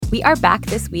We are back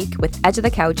this week with Edge of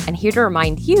the Couch and here to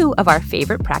remind you of our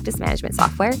favorite practice management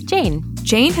software, Jane.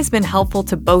 Jane has been helpful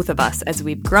to both of us as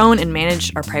we've grown and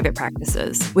managed our private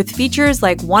practices. With features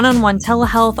like one-on-one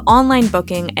telehealth, online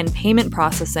booking, and payment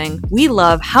processing, we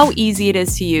love how easy it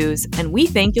is to use, and we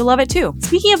think you'll love it too.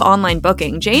 Speaking of online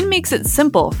booking, Jane makes it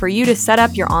simple for you to set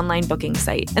up your online booking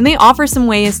site, and they offer some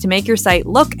ways to make your site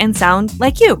look and sound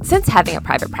like you. Since having a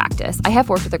private practice, I have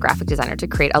worked with a graphic designer to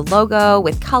create a logo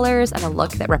with colors and a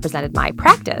look that represented my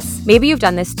practice. Maybe you've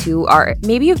done this too,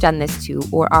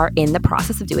 or are in the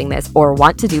process of doing this, or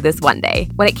want to do this one day.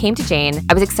 When it came to Jane,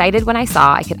 I was excited when I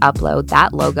saw I could upload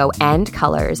that logo and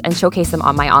colors and showcase them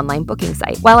on my online booking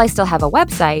site. While I still have a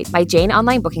website, my Jane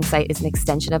online booking site is an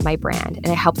extension of my brand, and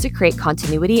it helps to create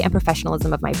continuity and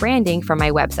professionalism of my branding from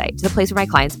my website to the place where my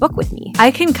clients book with me. I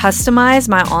can customize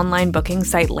my online booking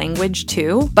site language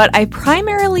too, but I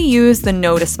primarily use the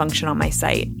notice function on my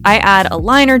site. I add a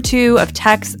line or two of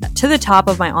text to the top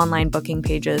of my online booking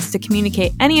pages to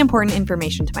communicate any important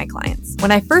information to my clients.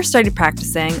 When I first started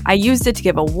practicing, I used it to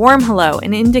give a warm hello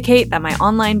and indicate that my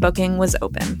online booking was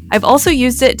open. I've also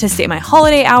used it to state my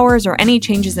holiday hours or any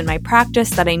changes in my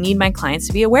practice that I need my clients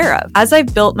to be aware of. As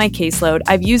I've built my caseload,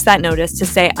 I've used that notice to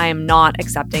say I am not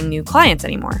accepting new clients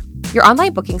anymore. Your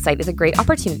online booking site is a great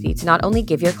opportunity to not only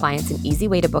give your clients an easy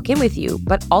way to book in with you,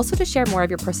 but also to share more of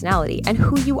your personality and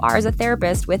who you are as a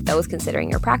therapist with those considering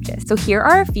your practice. So here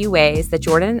are a few ways that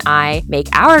Jordan and I make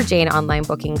our Jane online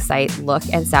booking site look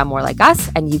and sound more like us,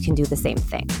 and you can do the same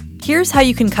thing. Here's how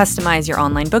you can customize your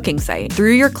online booking site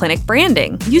through your clinic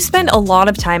branding. You spend a lot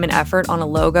of time and effort on a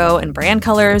logo and brand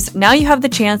colors. Now you have the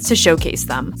chance to showcase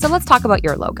them. So let's talk about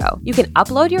your logo. You can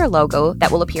upload your logo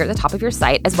that will appear at the top of your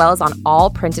site, as well as on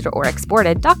all printed or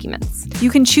exported documents.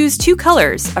 You can choose two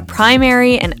colors, a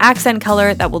primary and accent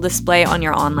color that will display on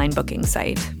your online booking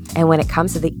site. And when it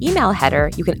comes to the email header,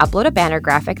 you can upload a banner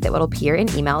graphic that will appear in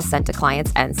emails sent to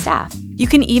clients and staff. You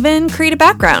can even create a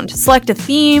background. Select a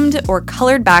themed or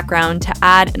colored background to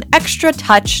add an extra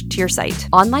touch to your site.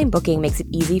 Online booking makes it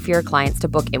easy for your clients to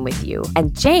book in with you.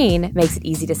 And Jane makes it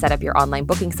easy to set up your online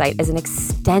booking site as an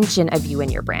extension of you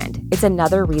and your brand. It's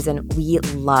another reason we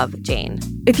love Jane.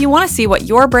 If you want to see what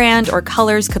your brand or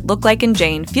colors could look like in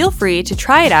Jane, feel free to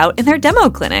try it out in their demo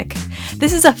clinic.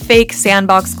 This is a fake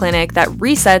sandbox clinic that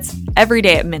resets every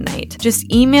day at midnight.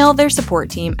 Just email their support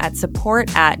team at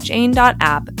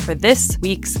support@jane.app for this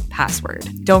week's password.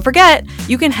 Don't forget,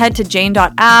 you can head to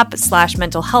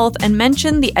jane.app/mental health and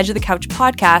mention the Edge of the Couch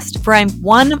podcast for a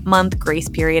 1-month grace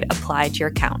period applied to your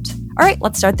account. All right,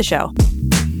 let's start the show.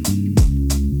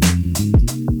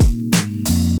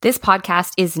 This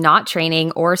podcast is not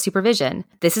training or supervision.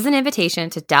 This is an invitation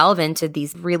to delve into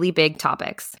these really big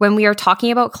topics. When we are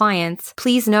talking about clients,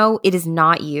 please know it is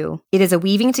not you. It is a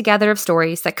weaving together of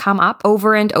stories that come up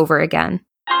over and over again.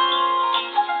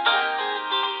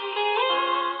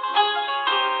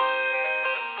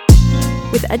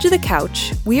 With Edge of the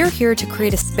Couch, we are here to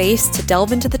create a space to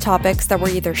delve into the topics that were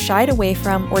either shied away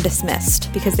from or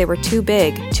dismissed because they were too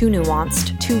big, too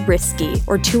nuanced, too risky,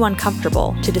 or too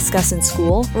uncomfortable to discuss in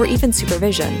school or even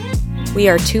supervision. We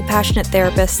are two passionate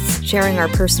therapists sharing our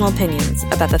personal opinions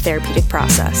about the therapeutic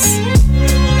process.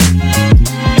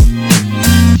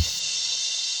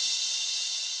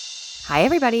 Hi,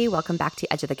 everybody. Welcome back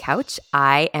to Edge of the Couch.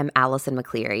 I am Allison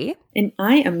McCleary. And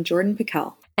I am Jordan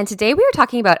Pickell. And today we are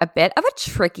talking about a bit of a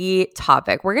tricky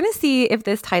topic. We're going to see if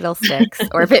this title sticks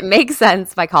or if it makes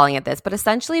sense by calling it this. But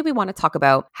essentially, we want to talk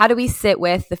about how do we sit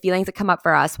with the feelings that come up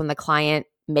for us when the client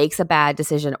makes a bad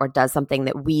decision or does something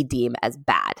that we deem as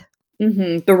bad.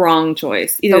 Mm-hmm. The wrong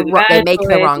choice. Either they make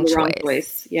the wrong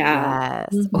choice. Yeah.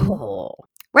 Yes. Mm-hmm. Oh.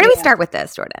 Where do we start with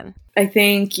this, Jordan? I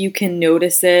think you can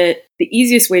notice it. The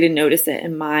easiest way to notice it,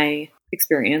 in my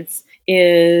experience,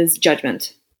 is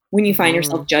judgment. When you find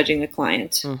yourself judging a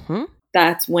client,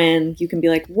 that's when you can be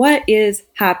like, what is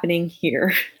happening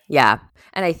here? Yeah.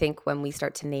 And I think when we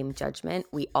start to name judgment,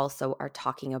 we also are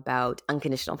talking about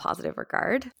unconditional positive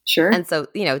regard. Sure. And so,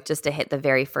 just to hit the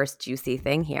very first juicy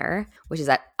thing here, which is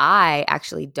that I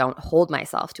actually don't hold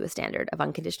myself to a standard of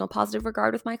unconditional positive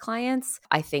regard with my clients.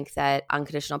 I think that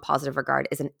unconditional positive regard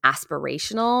is an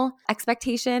aspirational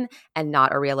expectation and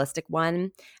not a realistic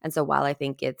one. And so while I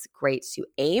think it's great to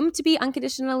aim to be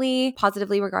unconditionally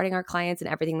positively regarding our clients and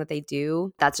everything that they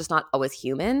do, that's just not always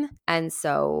human. And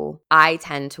so I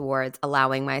tend towards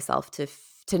allowing myself to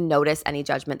to notice any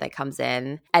judgment that comes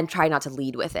in and try not to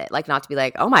lead with it. Like not to be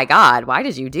like, oh my God, why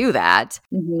did you do that?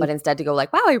 But instead to go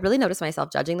like, wow, I really noticed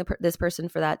myself judging this person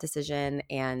for that decision.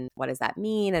 And what does that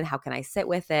mean? And how can I sit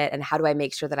with it? And how do I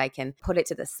make sure that I can put it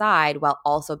to the side while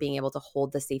also being able to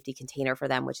hold the safety container for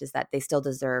them, which is that they still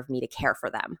deserve me to care for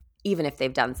them, even if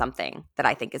they've done something that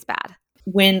I think is bad.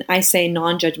 When I say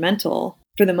non-judgmental,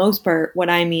 for the most part, what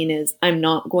I mean is I'm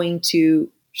not going to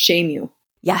shame you.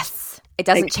 Yes. It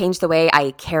doesn't change the way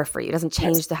I care for you. It doesn't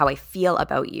change how I feel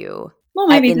about you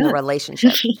maybe in the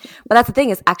relationship. But that's the thing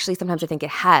is actually sometimes I think it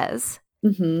has.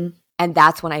 And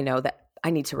that's when I know that I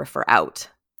need to refer out.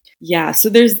 Yeah. So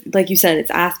there's, like you said,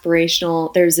 it's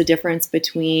aspirational. There's a difference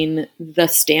between the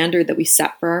standard that we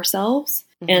set for ourselves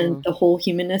and the whole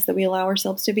humanness that we allow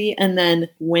ourselves to be. And then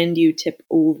when do you tip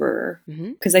over?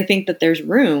 Because I think that there's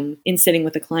room in sitting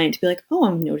with a client to be like, oh,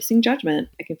 I'm noticing judgment.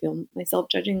 I can feel myself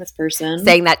judging this person.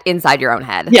 Saying that inside your own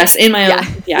head. Yes, in my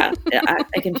own. Yeah.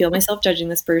 I can feel myself judging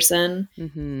this person.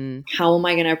 How am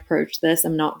I going to approach this?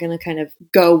 I'm not going to kind of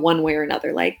go one way or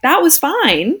another. Like, that was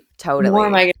fine. Totally. Nor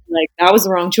am I going to be like, that was the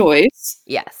wrong choice.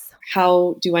 Yes.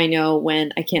 How do I know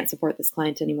when I can't support this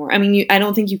client anymore? I mean, I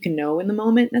don't think you can know in the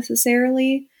moment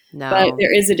necessarily. No. But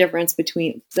there is a difference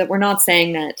between that. We're not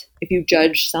saying that if you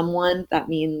judge someone, that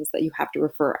means that you have to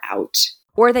refer out.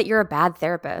 Or that you're a bad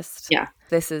therapist. Yeah.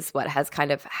 This is what has kind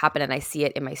of happened. And I see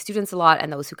it in my students a lot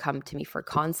and those who come to me for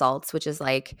consults, which is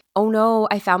like, oh no,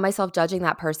 I found myself judging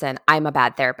that person. I'm a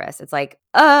bad therapist. It's like,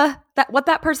 what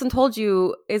that person told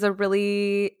you is a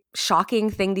really shocking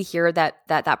thing to hear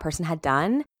that person had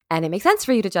done. And it makes sense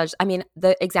for you to judge. I mean,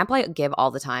 the example I give all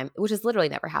the time, which has literally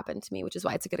never happened to me, which is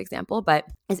why it's a good example, but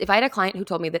is if I had a client who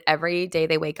told me that every day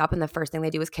they wake up and the first thing they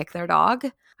do is kick their dog,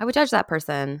 I would judge that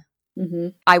person.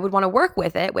 I would want to work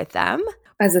with them.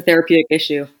 As a therapeutic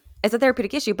issue. It's a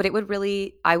therapeutic issue, but I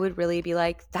would really be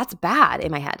like, that's bad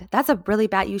in my head. That's a really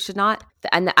bad, you should not.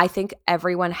 And I think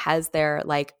everyone has their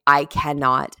like, I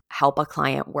cannot help a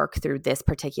client work through this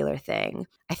particular thing.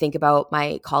 I think about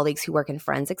my colleagues who work in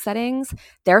forensic settings,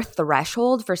 their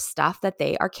threshold for stuff that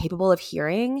they are capable of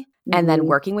hearing and then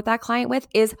working with that client with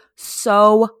is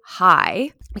so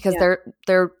high because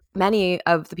they're many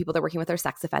of the people they're working with are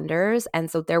sex offenders. And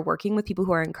so they're working with people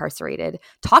who are incarcerated,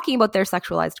 talking about their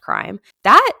sexualized crime.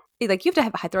 That like you have to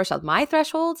have a high threshold. My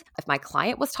threshold, if my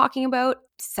client was talking about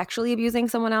sexually abusing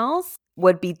someone else,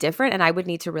 would be different. And I would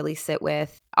need to really sit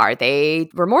with, are they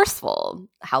remorseful?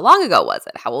 How long ago was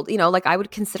it? How old? Like I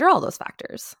would consider all those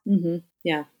factors.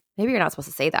 Yeah. Maybe you're not supposed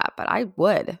to say that, but I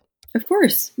would. Of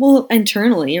course. Well,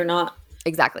 internally, you're not.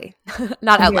 Exactly.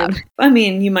 Not out loud. I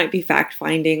mean, you might be fact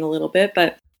finding a little bit,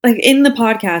 but like in the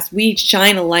podcast, we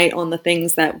shine a light on the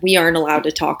things that we aren't allowed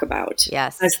to talk about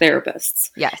as therapists.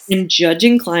 Yes. And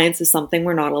judging clients is something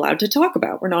we're not allowed to talk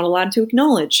about. We're not allowed to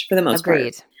acknowledge for the most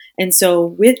part. And so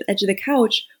with Edge of the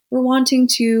Couch, we're wanting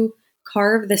to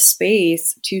carve the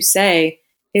space to say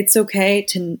it's okay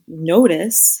to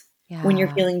notice when you're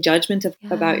feeling judgment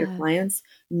about your clients.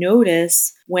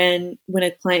 Notice when a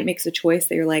client makes a choice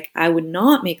that you're like, I would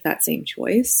not make that same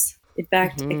choice. In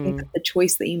fact, I think that the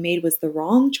choice that you made was the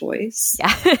wrong choice.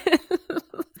 Yeah.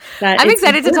 I'm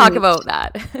excited to talk about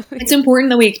that. It's important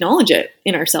that we acknowledge it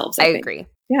in ourselves. I agree.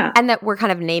 Yeah. And that we're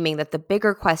kind of naming that the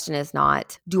bigger question is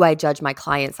not, do I judge my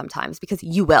client sometimes? Because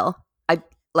you will.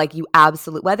 You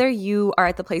absolutely, whether you are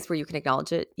at the place where you can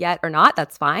acknowledge it yet or not,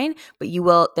 that's fine. But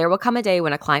there will come a day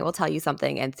when a client will tell you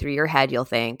something and through your head, you'll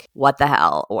think, what the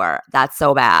hell? Or that's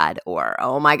so bad. Or,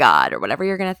 oh my God, or whatever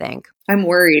you're going to think. I'm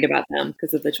worried about them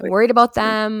because of the choice. Worried about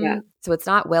them. Yeah. So it's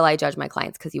not, will I judge my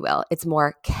clients because you will. It's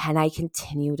more, can I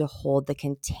continue to hold the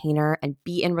container and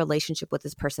be in relationship with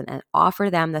this person and offer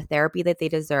them the therapy that they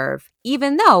deserve,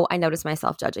 even though I notice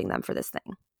myself judging them for this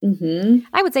thing?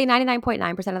 I would say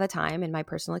 99.9% of the time in my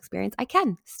personal experience, I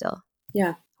can still.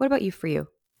 Yeah. What about you for you?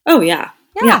 Oh, yeah.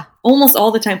 Yeah. Almost all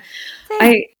the time.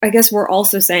 Same. I guess we're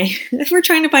also saying we're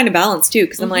trying to find a balance too.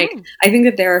 Because I'm like, I think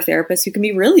that there are therapists who can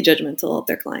be really judgmental of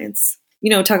their clients.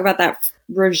 Talk about that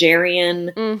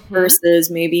Rogerian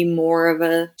versus maybe more of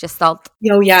a Gestalt.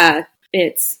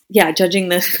 It's judging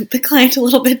the client a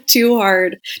little bit too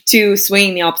hard to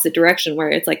swing the opposite direction where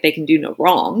it's like they can do no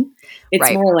wrong.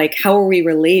 It's more like, how are we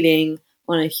relating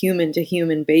on a human to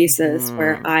human basis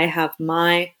where I have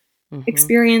my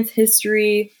experience,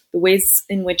 history, the ways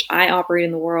in which I operate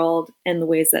in the world and the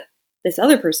ways that this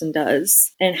other person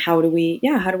does. And how do we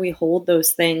hold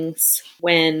those things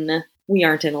when we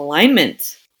aren't in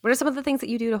alignment? What are some of the things that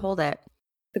you do to hold it?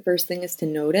 The first thing is to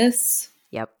notice.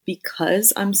 Yep.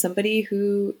 Because I'm somebody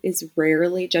who is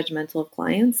rarely judgmental of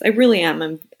clients. I really am.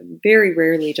 I'm very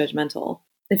rarely judgmental.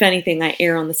 If anything, I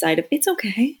err on the side of, it's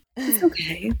okay. It's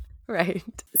okay. Right.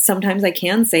 Sometimes I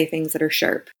can say things that are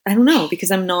sharp. I don't know, because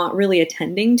I'm not really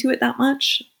attending to it that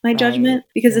much, my judgment,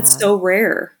 because it's so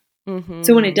rare. Mm-hmm.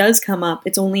 So when it does come up,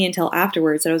 it's only until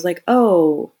afterwards that I was like,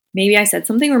 oh, maybe I said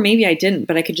something or maybe I didn't,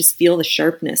 but I could just feel the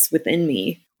sharpness within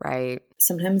me. Right.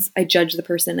 Sometimes I judge the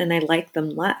person and I like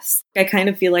them less. I kind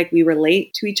of feel like we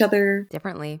relate to each other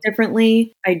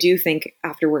differently. I do think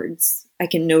afterwards I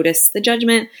can notice the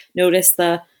judgment, notice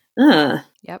the,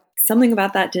 something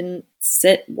about that didn't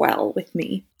sit well with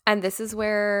me. And this is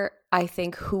where I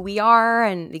think who we are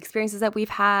and the experiences that we've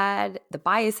had, the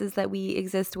biases that we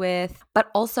exist with, but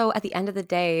also at the end of the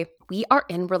day, we are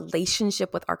in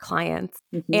relationship with our clients.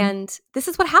 Mm-hmm. And this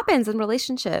is what happens in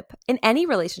any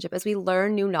relationship, as we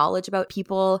learn new knowledge about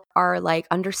people, our like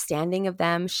understanding of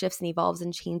them shifts and evolves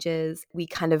and changes. We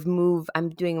kind of move, I'm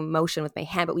doing a motion with my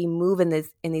hand, but we move in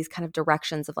these kind of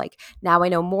directions of like, now I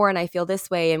know more and I feel this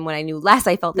way. And when I knew less,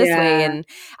 I felt this way. And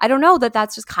I don't know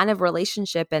that's just kind of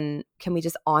relationship. And can we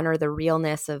just honor the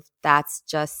realness of that's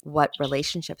just what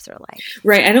relationships are like?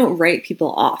 Right. I don't write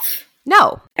people off.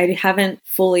 No. I haven't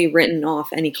fully written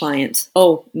off any client.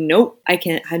 Oh, nope. I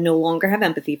no longer have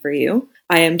empathy for you.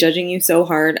 I am judging you so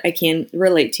hard. I can't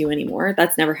relate to you anymore.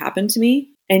 That's never happened to me.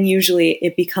 And usually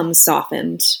it becomes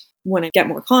softened when I get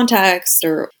more context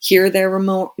or hear their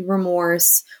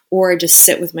remorse, or just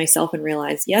sit with myself and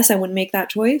realize, yes, I wouldn't make that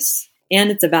choice.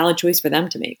 And it's a valid choice for them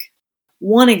to make.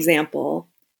 One example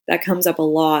that comes up a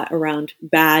lot around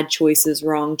bad choices,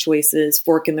 wrong choices,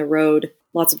 fork in the road,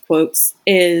 lots of quotes,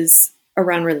 is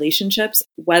around relationships,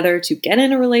 whether to get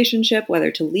in a relationship,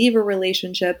 whether to leave a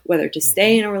relationship, whether to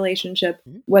stay in a relationship,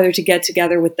 whether to get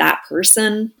together with that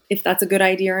person, if that's a good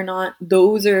idea or not.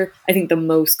 Those are, I think, the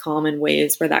most common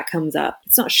ways where that comes up.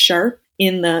 It's not sharp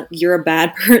in the, you're a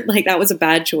bad person, like that was a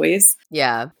bad choice.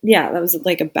 Yeah. Yeah, that was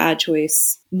like a bad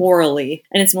choice morally.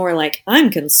 And it's more like, I'm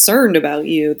concerned about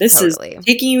you. This is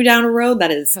taking you down a road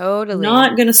that is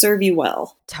not going to serve you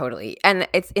well. Totally. And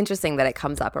it's interesting that it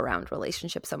comes up around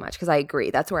relationships so much, because I agree.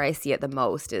 That's where I see it the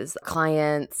most, is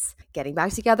clients getting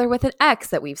back together with an ex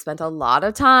that we've spent a lot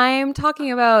of time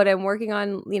talking about and working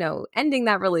on, ending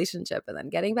that relationship and then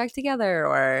getting back together.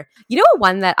 Or,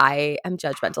 one that I am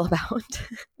judgmental about.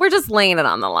 We're just laying it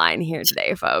on the line here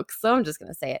today, folks. So I'm just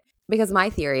going to say it. Because my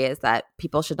theory is that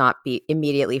people should not be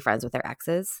immediately friends with their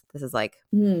exes. This is like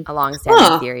a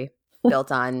long-standing theory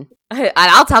built on, and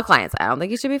I'll tell clients, I don't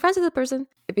think you should be friends with this person,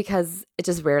 because it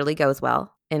just rarely goes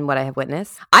well in what I have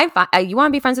witnessed. You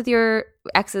want to be friends with your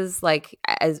exes like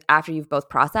as after you've both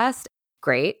processed,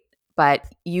 great. But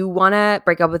you want to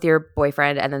break up with your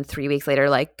boyfriend and then 3 weeks later,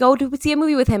 like, go to see a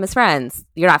movie with him as friends.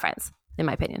 You're not friends, in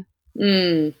my opinion.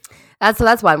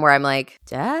 That's one where I'm like,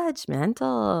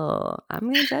 judgmental. I'm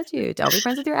going to judge you. Don't be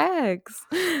friends with your ex.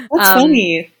 That's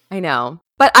funny. I know.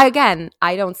 But I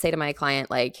don't say to my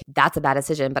client, like, that's a bad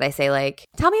decision. But I say, like,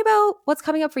 tell me about what's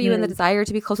coming up for you and the desire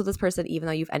to be close with this person, even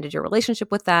though you've ended your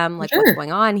relationship with them. Like, what's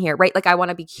going on here, right? Like, I want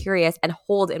to be curious and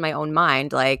hold in my own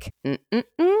mind, like,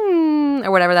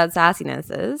 or whatever that sassiness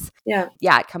is. Yeah.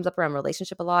 Yeah, it comes up around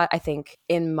relationship a lot. I think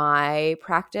in my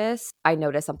practice, I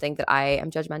notice something that I am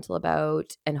judgmental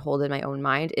about and hold in my own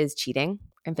mind is cheating,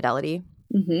 infidelity.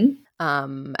 Mm-hmm.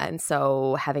 And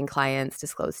so having clients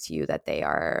disclose to you that they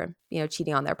are,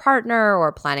 cheating on their partner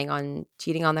or planning on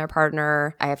cheating on their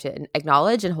partner, I have to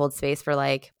acknowledge and hold space for,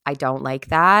 like, I don't like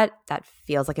that. That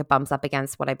feels like it bumps up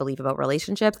against what I believe about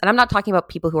relationships. And I'm not talking about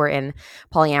people who are in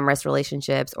polyamorous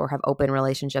relationships or have open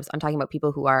relationships. I'm talking about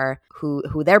people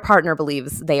who their partner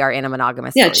believes they are in a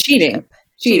monogamous relationship.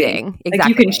 Cheating. Exactly. Like,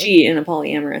 you can cheat in a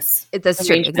polyamorous. That's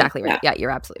true. Exactly right. Yeah,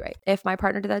 you're absolutely right. If my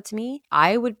partner did that to me,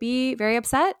 I would be very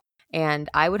upset. And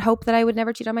I would hope that I would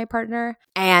never cheat on my partner.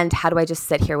 And how do I just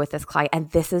sit here with this client?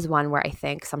 And this is one where I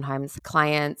think sometimes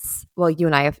clients, well, you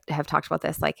and I have talked about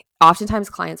this, like, oftentimes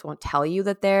clients won't tell you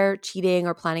that they're cheating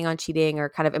or planning on cheating or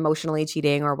kind of emotionally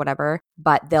cheating or whatever,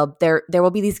 but there will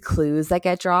be these clues that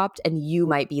get dropped, and you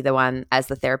might be the one as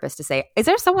the therapist to say, is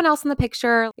there someone else in the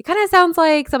picture? It kind of sounds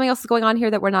like something else is going on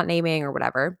here that we're not naming or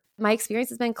whatever. My experience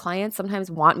has been clients sometimes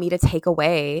want me to take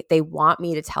away, they want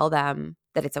me to tell them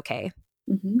that it's okay.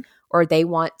 Mm-hmm. Or they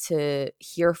want to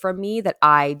hear from me that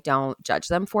I don't judge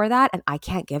them for that, and I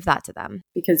can't give that to them.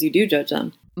 Because you do judge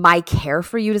them. My care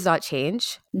for you does not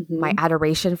change. Mm-hmm. My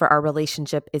adoration for our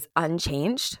relationship is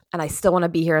unchanged, and I still want to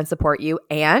be here and support you,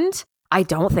 and I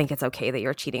don't think it's okay that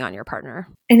you're cheating on your partner.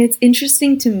 And it's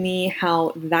interesting to me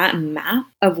how that map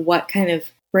of what kind of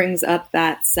brings up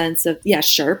that sense of,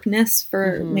 sharpness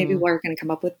for maybe we're going to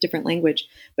come up with different language,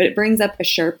 but it brings up a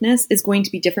sharpness is going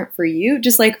to be different for you.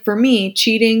 Just like for me,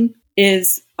 cheating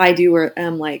is I do or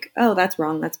am like, oh, that's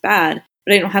wrong, that's bad.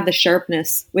 But I don't have the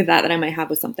sharpness with that I might have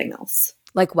with something else.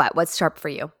 Like what? What's sharp for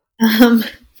you?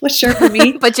 What's sharp for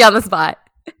me? Put you on the spot.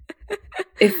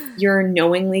 If you're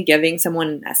knowingly giving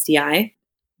someone an STI,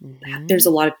 there's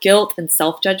a lot of guilt and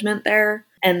self-judgment there.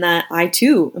 And that I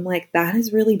too am like, that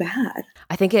is really bad.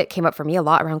 I think it came up for me a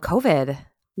lot around COVID.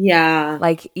 Yeah.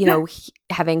 Like, you know,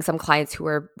 having some clients who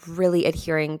were really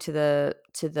adhering to the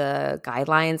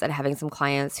guidelines, and having some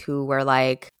clients who were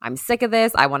like, I'm sick of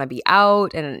this. I want to be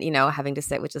out. And, you know, having to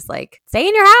sit with just like, stay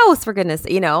in your house for goodness,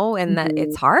 you know, and that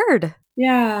it's hard.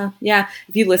 Yeah. Yeah.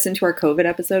 If you listen to our COVID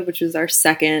episode, which was our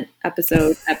second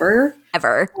episode ever.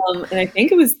 And I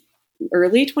think it was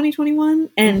early 2021,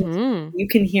 and you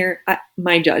can hear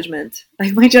my judgment.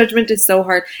 Like, my judgment is so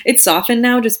hard. It's softened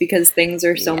now just because things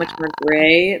are so much more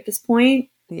gray at this point.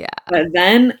 Yeah. But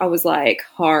then I was like,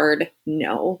 hard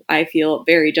no. I feel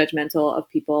very judgmental of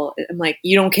people. I'm like,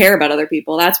 you don't care about other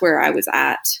people. That's where I was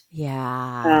at.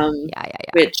 Yeah.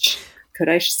 Which, could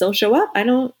I still show up? I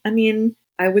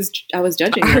was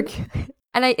judging her.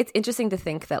 And it's interesting to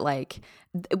think that like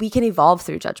we can evolve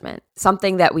through judgment.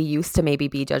 Something that we used to maybe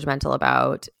be judgmental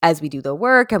about, as we do the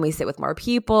work and we sit with more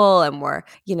people and more,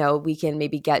 you know, we can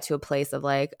maybe get to a place of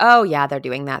like, oh yeah, they're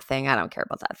doing that thing. I don't care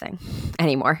about that thing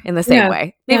anymore in the same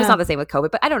way. Maybe it's not the same with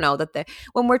COVID, but I don't know that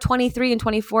when we're 23 and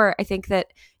 24, I think that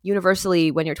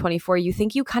universally when you're 24, you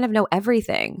think you kind of know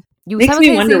everything. You makes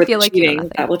me wonder with feel like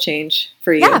cheating that will change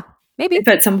for you. Yeah, maybe. If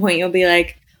at some point you'll be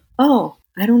like, oh,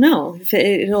 I don't know if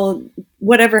it'll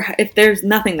whatever, if there's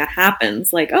nothing that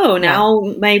happens, like, oh, now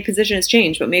my position has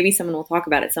changed, but maybe someone will talk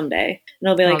about it someday. And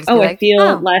I'll be like, oh, I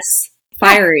feel less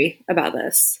fiery about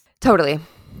this. Totally.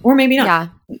 Or maybe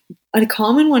not. Yeah. A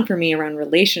common one for me around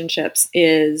relationships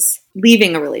is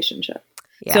leaving a relationship.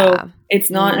 Yeah. So it's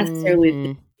not necessarily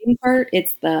the leaving part.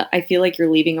 It's I feel like you're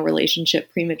leaving a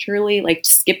relationship prematurely, like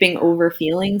skipping over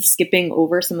feelings, skipping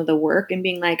over some of the work and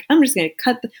being like, I'm just going to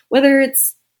cut, whether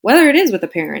it is with a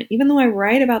parent, even though I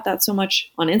write about that so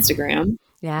much on Instagram,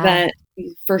 that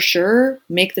for sure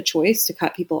make the choice to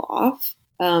cut people off,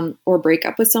 or break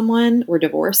up with someone or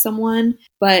divorce someone,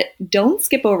 but don't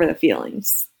skip over the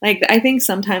feelings. Like, I think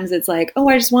sometimes it's like, oh,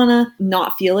 I just want to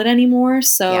not feel it anymore.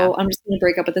 So I'm just going to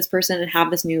break up with this person and have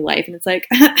this new life. And it's like,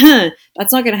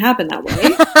 that's not going to happen that way.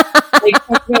 Like,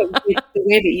 talk about the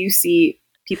way that you see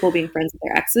people being friends with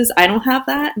their exes. I don't have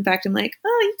that. In fact, I'm like,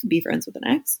 oh, you could be friends with an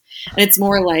ex. And it's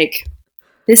more like,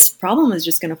 this problem is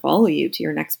just going to follow you to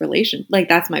your next relation. Like,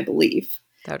 that's my belief.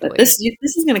 Totally. But this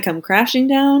is going to come crashing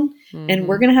down, and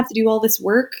we're going to have to do all this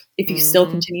work if you still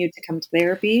continue to come to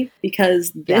therapy,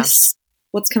 because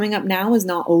what's coming up now is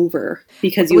not over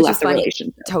because you left the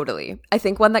relationship. Totally. I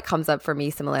think one that comes up for me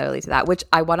similarly to that, which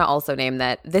I want to also name,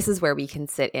 that this is where we can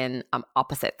sit in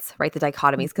opposites, right? The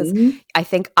dichotomies. Because I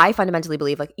think I fundamentally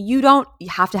believe like you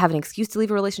have to have an excuse to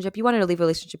leave a relationship. You wanted to leave a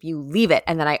relationship, you leave it.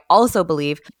 And then I also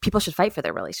believe people should fight for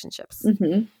their relationships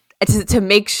to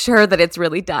make sure that it's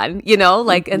really done, you know,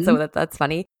 like, and so that's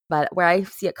funny. But where I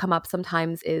see it come up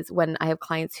sometimes is when I have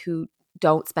clients who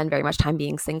don't spend very much time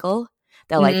being single.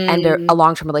 They'll like end a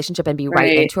long-term relationship and be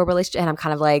right into a relationship. And I'm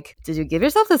kind of like, did you give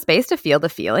yourself the space to feel the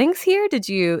feelings here? Did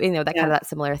you, that kind of that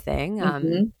similar thing?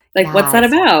 Like, what's that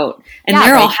about? And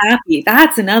they're all happy.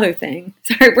 That's another thing.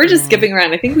 Sorry, we're just skipping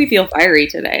around. I think we feel fiery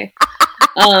today.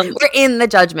 We're in the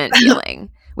judgment feeling.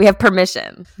 We have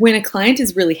permission. When a client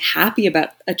is really happy about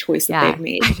a choice that they've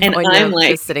made, and I'm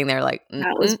like, just sitting there like,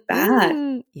 that was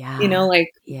bad. Yeah. You know,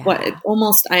 like what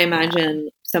almost I imagine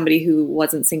somebody who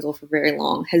wasn't single for very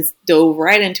long has dove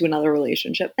right into another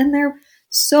relationship and they're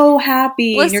so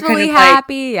happy. Blissfully and you're kind of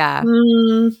happy.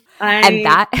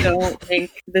 I don't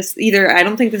think this either. I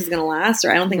don't think this is going to last,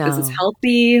 or I don't think this is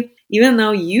healthy, even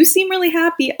though you seem really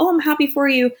happy. Oh, I'm happy for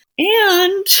you.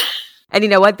 And you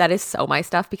know what? That is so my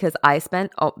stuff, because I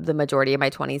spent the majority of my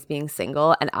 20s being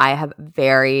single, and I have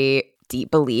very deep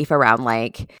belief around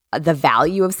like the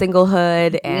value of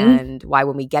singlehood and why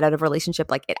when we get out of a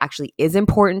relationship, like it actually is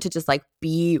important to just like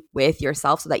be with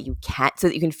yourself so that you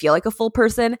can feel like a full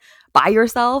person by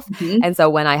yourself. And so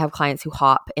when I have clients who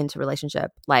hop into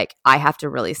relationship, like I have to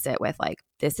really sit with like,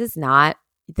 this is not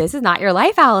your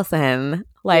life, Allison.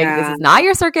 Like, this is not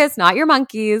your circus, not your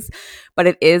monkeys. But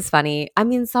it is funny. I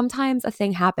mean, sometimes a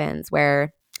thing happens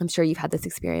where, I'm sure you've had this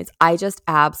experience, I just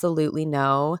absolutely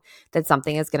know that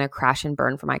something is going to crash and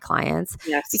burn for my clients.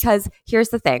 Yes. Because here's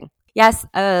the thing. Yes,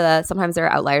 sometimes there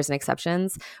are outliers and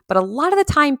exceptions, but a lot of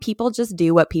the time people just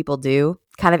do what people do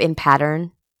kind of in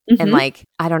pattern. And like,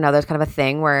 I don't know, there's kind of a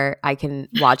thing where I can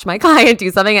watch my client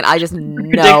do something and I just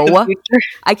know,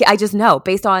 I just know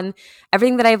based on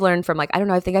everything that I've learned from like, I don't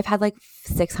know, I think I've had like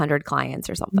 600 clients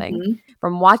or something.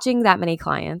 From watching that many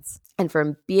clients, and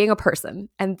from being a person.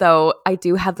 And though I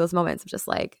do have those moments of just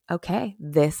like, okay,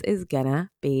 this is gonna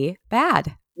be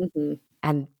bad. Mm-hmm.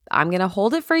 And I'm going to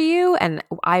hold it for you and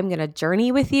I'm going to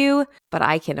journey with you, but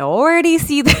I can already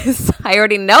see this. I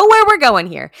already know where we're going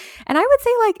here. And I would say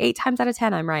like 8 times out of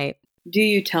 10, I'm right. Do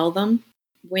you tell them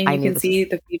when you can see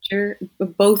the future,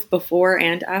 both before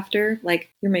and after?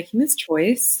 Like, you're making this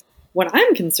choice. What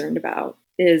I'm concerned about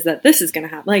is that this is going to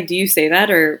happen. Like, do you say that?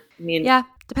 Or, I mean, yeah,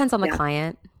 depends on the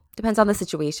client. Depends on the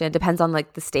situation. Depends on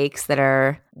like the stakes that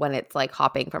are when it's like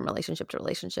hopping from relationship to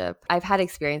relationship. I've had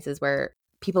experiences where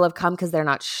people have come because they're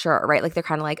not sure, right? Like they're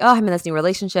kind of like, oh, I'm in this new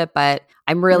relationship, but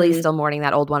I'm really still mourning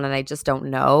that old one and I just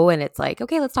don't know. And it's like,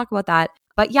 okay, let's talk about that.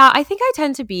 But yeah, I think I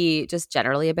tend to be just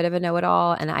generally a bit of a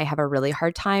know-it-all, and I have a really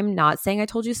hard time not saying I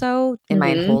told you so in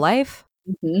my whole life.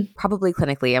 Mm-hmm. Probably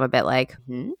clinically, I'm a bit like,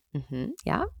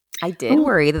 yeah, I did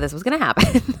worry that this was going to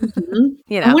happen.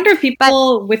 You know? I wonder if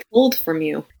people withhold from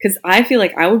you, because I feel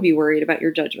like I would be worried about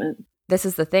your judgment. This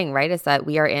is the thing, right? Is that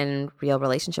we are in real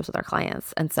relationships with our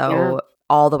clients. And so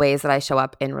all the ways that I show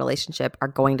up in relationship are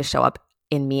going to show up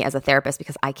in me as a therapist,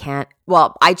 because I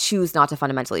choose not to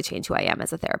fundamentally change who I am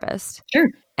as a therapist. Sure.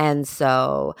 And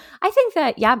so I think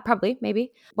that, yeah, probably,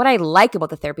 maybe. What I like about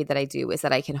the therapy that I do is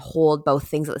that I can hold both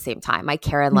things at the same time. My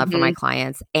care and love for my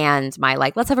clients and my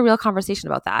like, let's have a real conversation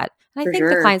about that. And I think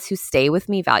the clients who stay with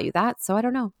me value that. So I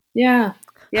don't know. Yeah.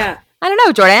 Yeah. I don't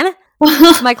know, Jordan.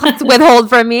 My clients withhold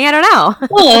from me. I don't know.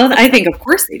 Well, I think of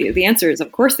course they do. The answer is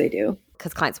of course they do.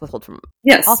 Because clients withhold from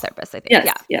all therapists, I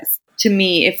think. Yes. To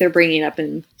me, if they're bringing it up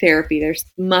in therapy, there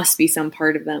must be some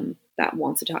part of them that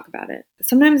wants to talk about it.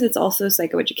 Sometimes it's also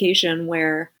psychoeducation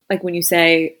where, like when you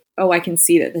say, oh, I can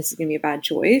see that this is going to be a bad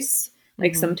choice.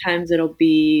 Like sometimes it'll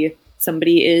be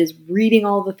somebody is reading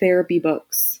all the therapy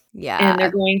books. Yeah. And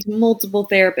they're going to multiple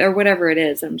therapy or whatever it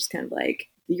is. I'm just kind of like,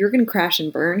 you're going to crash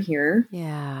and burn here.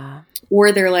 Yeah.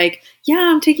 Or they're like,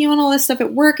 yeah, I'm taking on all this stuff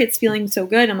at work. It's feeling so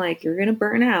good. I'm like, you're going to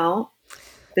burn out.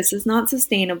 This is not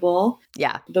sustainable.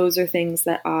 Yeah. Those are things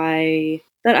that I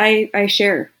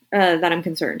share, that I'm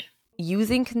concerned.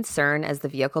 Using concern as the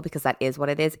vehicle, because that is what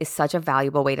it is such a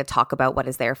valuable way to talk about what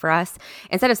is there for us.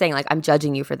 Instead of saying like, I'm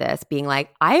judging you for this, being like,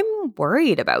 I'm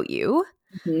worried about you.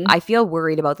 Mm-hmm. I feel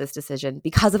worried about this decision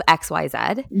because of X, Y, Z.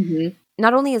 Mm-hmm.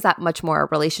 Not only is that much more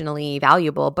relationally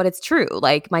valuable, but it's true.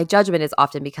 Like my judgment is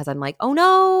often because I'm like, oh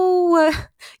no,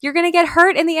 you're going to get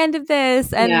hurt in the end of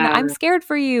this. And I'm scared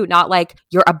for you. Not like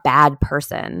you're a bad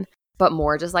person, but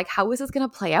more just like, how is this going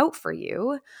to play out for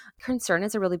you? Concern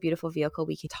is a really beautiful vehicle.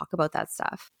 We can talk about that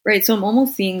stuff. Right. So I'm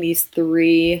almost seeing these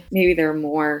 3, maybe there are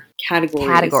more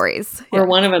categories. Where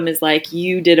one of them is like,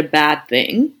 you did a bad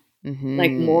thing. Mm-hmm.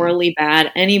 Like morally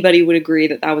bad. Anybody would agree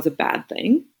that that was a bad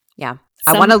thing. Yeah.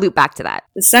 I want to loop back to that.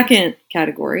 The second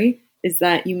category is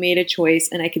that you made a choice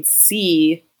and I could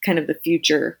see kind of the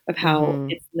future of how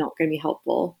it's not going to be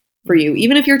helpful for you.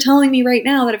 Even if you're telling me right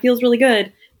now that it feels really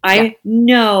good, I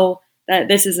know that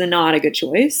this is not a good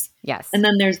choice. Yes. And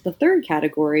then there's the third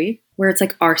category where it's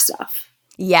like our stuff.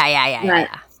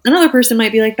 Yeah. Another person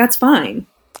might be like, that's fine.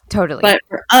 Totally. But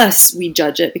for us, we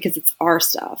judge it because it's our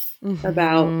stuff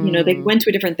about, they went to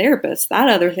a different therapist. That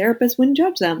other therapist wouldn't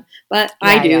judge them. But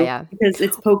I do because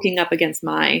it's poking up against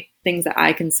my things that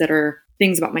I consider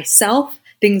things about myself,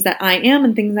 things that I am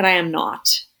and things that I am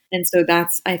not. And so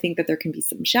I think that there can be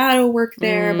some shadow work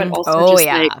there, but also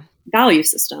like value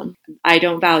system. I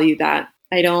don't value that.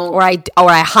 I don't. Or I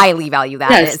highly value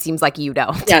that. Yes. And it seems like you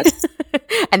don't. Yes.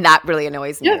 And that really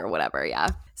annoys me or whatever. Yeah.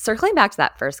 Circling back to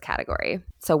that first category.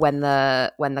 So when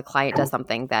the client does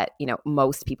something that,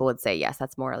 most people would say, yes,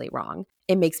 that's morally wrong.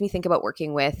 It makes me think about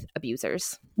working with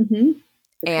abusers. Mm-hmm.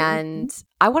 And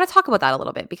I want to talk about that a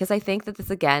little bit because I think that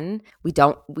this, again,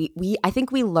 I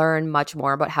think we learn much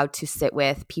more about how to sit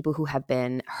with people who have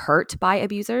been hurt by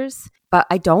abusers, but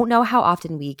I don't know how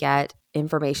often we get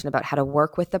information about how to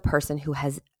work with the person who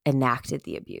has enacted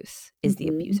the abuse, is the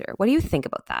abuser. What do you think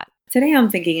about that? Today I'm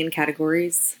thinking in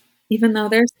categories, even though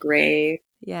there's gray.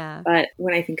 Yeah. But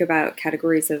when I think about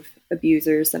categories of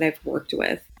abusers that I've worked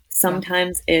with,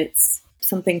 sometimes it's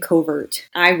something covert.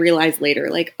 I realize later,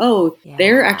 like,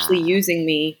 they're actually using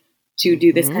me to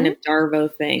do this kind of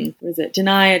Darvo thing. Was it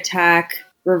deny, attack,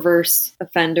 reverse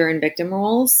offender and victim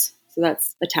roles? So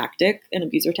that's a tactic, an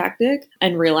abuser tactic.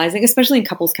 And realizing, especially in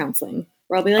couples counseling,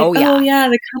 where I'll be like,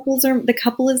 the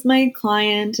couple is my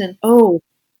client. And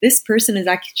this person is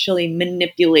actually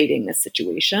manipulating the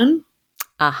situation.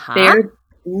 They're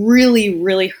really,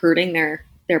 really hurting their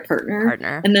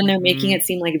partner. And then they're making it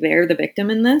seem like they're the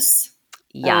victim in this.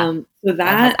 Yeah. So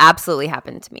that has absolutely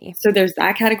happened to me. So there's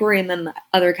that category. And then the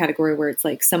other category where it's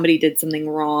like somebody did something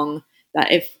wrong,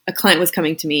 that if a client was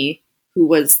coming to me who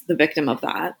was the victim of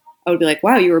that, I would be like,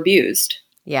 wow, you were abused.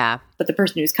 Yeah. But the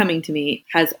person who's coming to me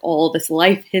has all this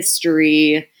life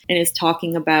history and is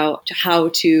talking about how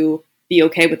to be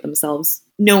okay with themselves,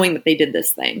 knowing that they did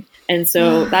this thing. And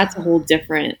so that's a whole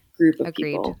different group of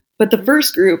people. But the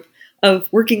first group of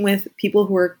working with people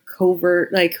who are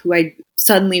covert, like who I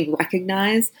suddenly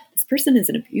recognize, this person is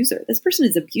an abuser. This person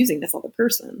is abusing this other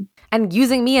person. And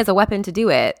using me as a weapon to do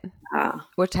it,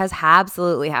 which has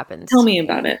absolutely happened. Tell me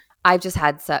about it. I've just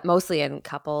had mostly in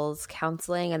couples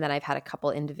counseling, and then I've had a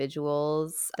couple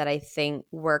individuals that I think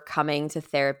were coming to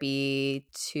therapy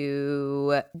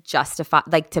to justify,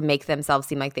 like to make themselves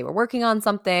seem like they were working on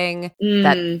something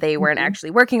that they weren't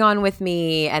actually working on with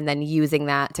me, and then using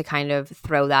that to kind of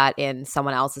throw that in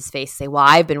someone else's face, say, well,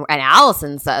 I've been, and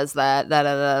Allison says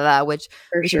that, which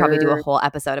we should probably do a whole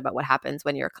episode about what happens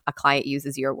when a client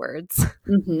uses your words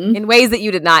in ways that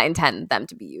you did not intend them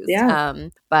to be used. Yeah.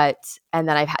 And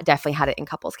then I've definitely had it in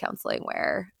couples counseling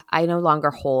where I no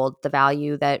longer hold the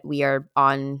value that we're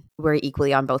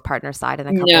equally on both partners' side and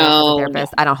a couple as a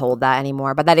therapist. I don't hold that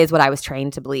anymore, but that is what I was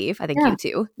trained to believe. I think you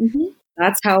too.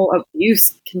 That's how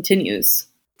abuse continues.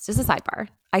 It's just a sidebar.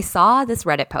 I saw this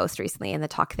Reddit post recently in the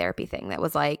talk therapy thing that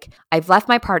was like, I've left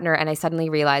my partner and I suddenly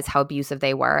realized how abusive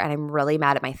they were. And I'm really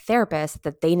mad at my therapist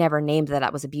that they never named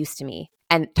that was abuse to me.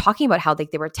 And talking about how they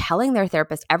were telling their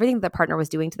therapist everything their partner was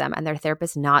doing to them and their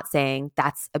therapist not saying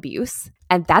that's abuse.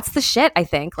 And that's the shit, I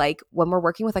think, like when we're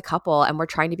working with a couple and we're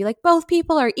trying to be like, both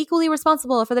people are equally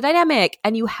responsible for the dynamic.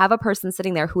 And you have a person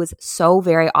sitting there who is so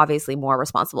very obviously more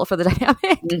responsible for the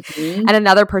dynamic and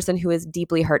another person who is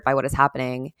deeply hurt by what is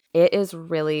happening. It is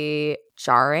really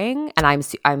jarring. And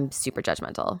I'm super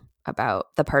judgmental about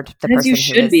the person you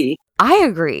should be. I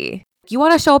agree. You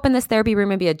want to show up in this therapy room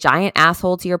and be a giant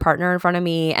asshole to your partner in front of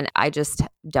me, and I just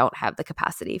don't have the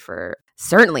capacity for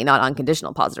certainly not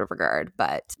unconditional positive regard.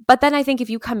 But then I think if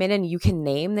you come in and you can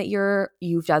name that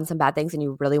you've done some bad things and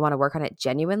you really want to work on it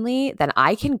genuinely, then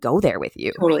I can go there with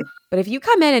you. Totally. But if you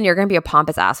come in and you're going to be a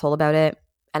pompous asshole about it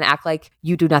and act like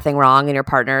you do nothing wrong and your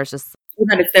partner is just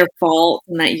that it's their fault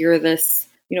and that you're this,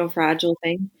 fragile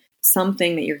thing,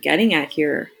 something that you're getting at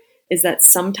here is that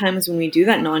sometimes when we do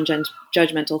that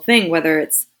non-judgmental thing, whether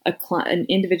it's an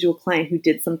individual client who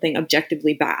did something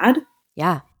objectively bad,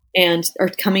 and are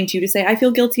coming to you to say, I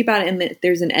feel guilty about it, and that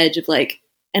there's an edge of like,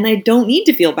 and I don't need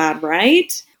to feel bad,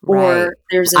 right? Or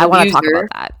there's an abuser, talk about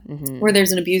that. Or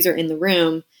there's an abuser in the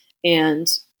room,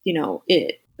 and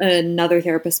another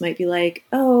therapist might be like,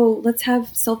 oh, let's have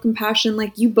self-compassion.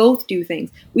 Like, you both do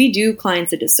things. We do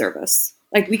clients a disservice.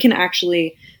 Like, we can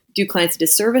actually do clients a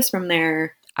disservice from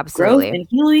their growth and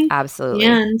healing. Absolutely.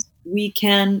 And we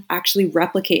can actually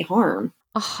replicate harm.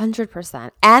 100%.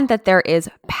 And that there is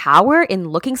power in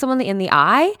looking someone in the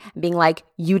eye and being like,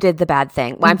 you did the bad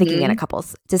thing. Well, I'm thinking in a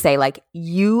couples to say like,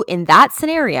 you in that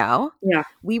scenario,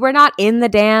 we were not in the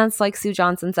dance like Sue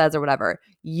Johnson says or whatever.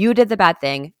 You did the bad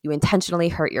thing. You intentionally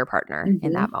hurt your partner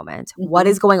in that moment. What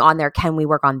is going on there? Can we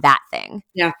work on that thing?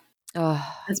 Yeah.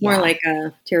 It's more like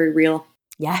Terry Real.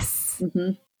 Yes.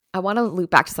 I want to loop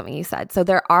back to something you said. So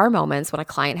there are moments when a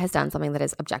client has done something that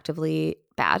is objectively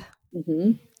bad.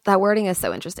 That wording is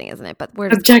so interesting, isn't it? But we're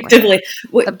objectively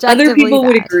other people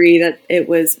would agree that it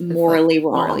was morally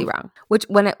wrong. Morally wrong. Which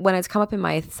when it's come up in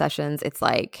my sessions, it's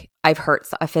like I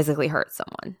physically hurt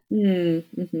someone.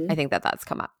 I think that's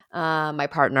come up. My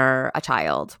partner, a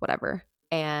child, whatever.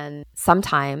 And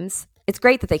sometimes it's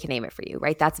great that they can name it for you,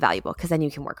 right? That's valuable because then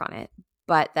you can work on it.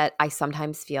 But that I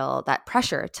sometimes feel that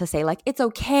pressure to say like, it's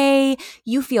okay,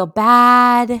 you feel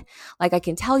bad. Like I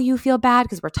can tell you feel bad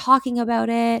because we're talking about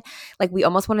it. Like we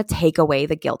almost want to take away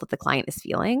the guilt that the client is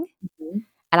feeling.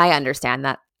 And I understand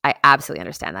that. I absolutely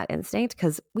understand that instinct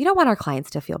because we don't want our clients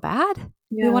to feel bad.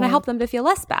 We want to help them to feel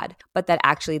less bad. But that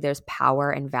actually there's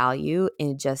power and value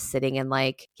in just sitting and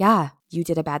like, yeah, you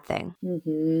did a bad thing.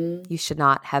 You should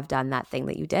not have done that thing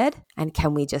that you did. And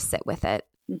can we just sit with it?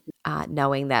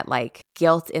 Knowing that like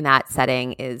guilt in that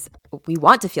setting is we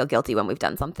want to feel guilty when we've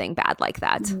done something bad like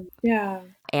that.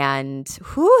 And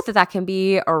that can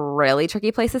be a really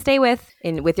tricky place to stay with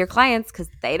your clients because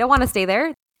they don't want to stay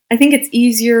there. I think it's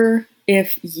easier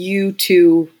if you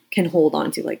two can hold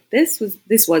on to like this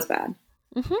was bad.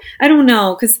 I don't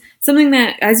know, because something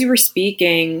that as you were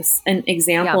speaking, an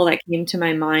example that came to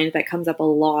my mind that comes up a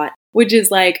lot, which is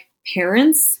like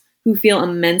parents who feel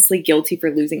immensely guilty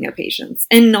for losing their patience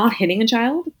and not hitting a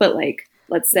child, but like,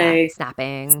 let's say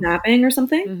snapping or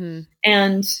something.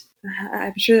 And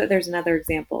I'm sure that there's another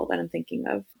example that I'm thinking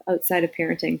of outside of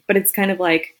parenting, but it's kind of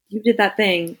like you did that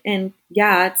thing and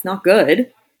it's not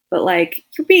good, but like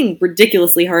you're being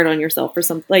ridiculously hard on yourself for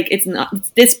something. Like it's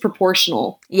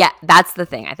disproportional. Yeah, that's the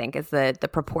thing. I think is the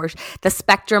proportion, the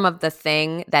spectrum of the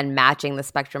thing, then matching the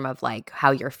spectrum of like how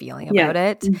you're feeling about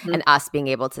it, and us being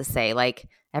able to say like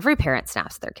every parent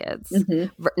snaps their kids,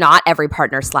 not every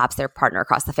partner slaps their partner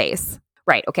across the face.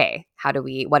 Right. Okay.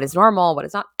 What is normal? What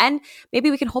is not? And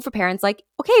maybe we can hold for parents like,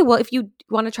 okay, well, if you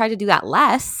want to try to do that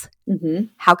less,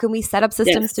 how can we set up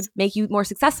systems to make you more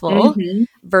successful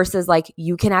versus like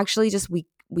you can actually just,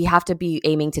 we have to be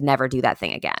aiming to never do that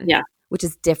thing again. Yeah. Which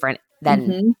is different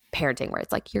than parenting where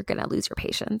it's like, you're going to lose your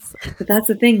patience. But that's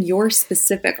the thing. You're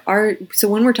specific. So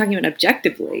when we're talking about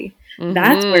objectively,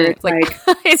 that's where it's like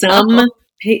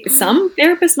some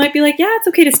therapists might be like, yeah, it's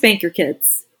okay to spank your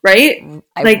kids. Right?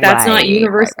 Like that's not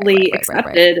universally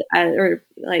accepted or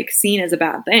like seen as a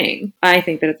bad thing. I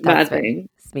think that it's a bad thing.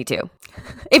 Me too.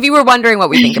 If you were wondering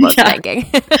what we think about spanking,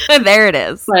 there it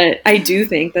is. But I do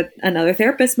think that another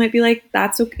therapist might be like,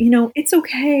 that's okay. You know, it's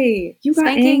okay. You got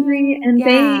angry and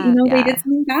they did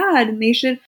something bad and they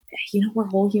should, we're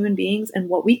whole human beings and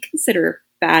what we consider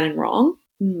bad and wrong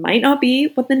might not be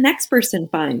what the next person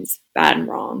finds bad and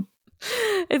wrong.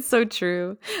 It's so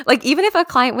true. Like even if a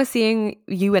client was seeing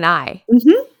you and I,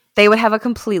 they would have a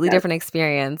completely different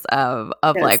experience of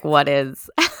like what is,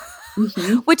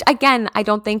 which again, I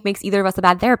don't think makes either of us a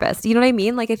bad therapist. You know what I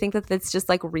mean? Like I think that it's just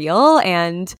like real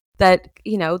and that,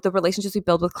 the relationships we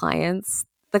build with clients,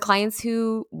 the clients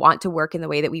who want to work in the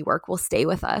way that we work will stay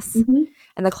with us.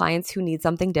 And the clients who need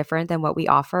something different than what we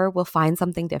offer will find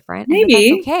something different. Maybe.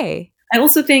 And that's okay. I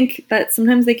also think that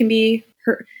sometimes they can be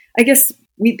hurt. I guess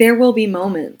there will be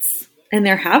moments, and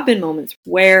there have been moments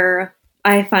where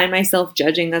I find myself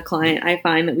judging a client. I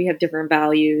find that we have different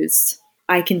values.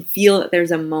 I can feel that there's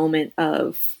a moment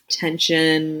of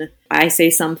tension. I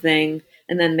say something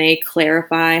and then they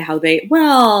clarify but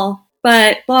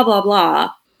blah, blah,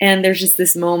 blah. And there's just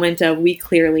this moment of we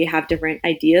clearly have different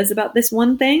ideas about this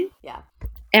one thing. Yeah.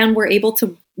 And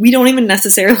we don't even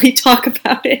necessarily talk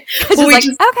about it.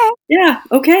 Okay. Yeah,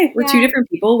 okay. We're two different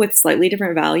people with slightly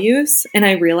different values. And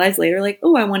I realized later, like,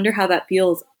 oh, I wonder how that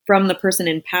feels from the person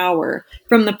in power,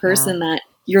 from the person that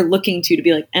you're looking to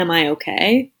be like, am I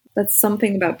okay? That's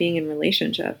something about being in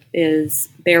relationship is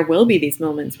there will be these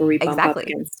moments where we bump up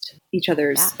against each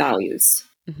other's values.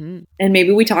 And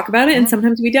maybe we talk about it and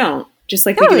sometimes we don't. Just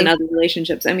like we do in other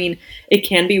relationships. I mean, it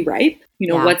can be ripe.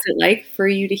 What's it like for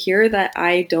you to hear that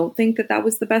I don't think that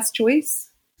was the best choice?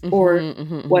 Or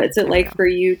what's it like for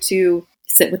you to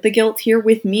sit with the guilt here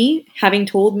with me, having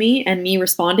told me and me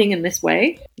responding in this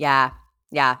way? Yeah.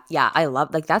 I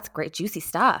love, like, that's great, juicy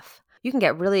stuff. You can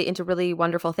get really into really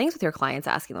wonderful things with your clients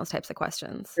asking those types of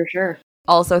questions. For sure.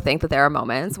 Also think that there are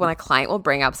moments when a client will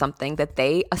bring up something that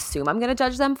they assume I'm going to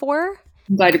judge them for.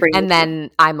 I'm glad you bring it up. And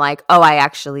then I'm like, oh, I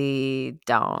actually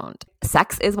don't.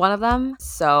 Sex is one of them.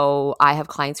 So I have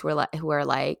clients who are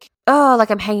like, oh, like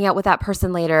I'm hanging out with that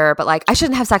person later, but like I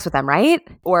shouldn't have sex with them, right?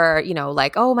 Or,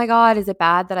 like, oh my God, is it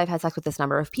bad that I've had sex with this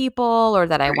number of people or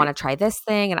that I want to try this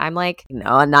thing? And I'm like,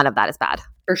 no, none of that is bad.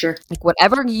 For sure. Like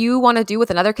whatever you want to do with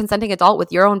another consenting adult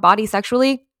with your own body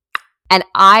sexually. And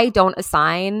I don't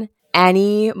assign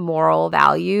any moral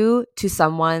value to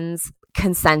someone's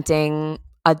consenting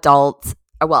adult,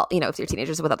 or well, if you're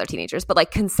teenagers with other teenagers, but like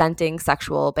consenting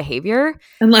sexual behavior.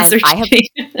 Unless and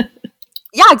they're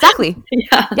Yeah, exactly.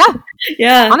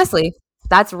 Yeah. Honestly,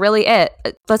 that's really it.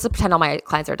 Let's pretend all my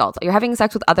clients are adults. You're having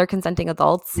sex with other consenting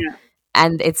adults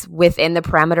and it's within the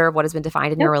parameter of what has been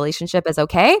defined in your relationship as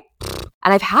okay.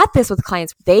 And I've had this with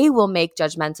clients. They will make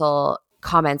judgmental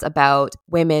comments about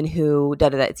women who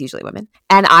it's usually women.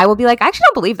 And I will be like, I actually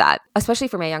don't believe that, especially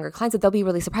for my younger clients, that they'll be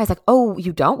really surprised. Like, oh,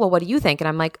 you don't? Well, what do you think? And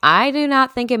I'm like, I do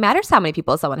not think it matters how many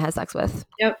people someone has sex with.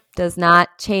 Yep. Does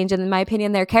not change, in my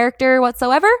opinion, their character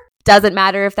whatsoever. Doesn't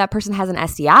matter if that person has an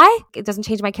STI. It doesn't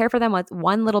change my care for them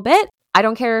one little bit. I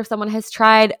don't care if someone has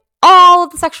tried all of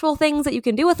the sexual things that you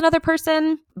can do with another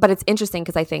person. But it's interesting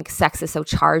because I think sex is so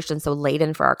charged and so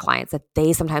laden for our clients that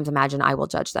they sometimes imagine I will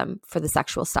judge them for the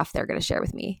sexual stuff they're going to share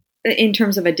with me. In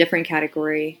terms of a different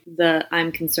category, the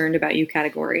I'm concerned about you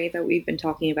category that we've been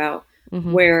talking about,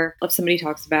 where if somebody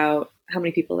talks about how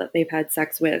many people that they've had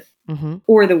sex with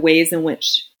or the ways in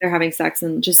which they're having sex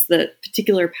and just the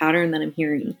particular pattern that I'm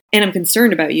hearing. And I'm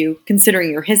concerned about you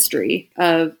considering your history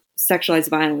of sexualized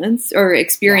violence or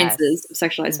experiences of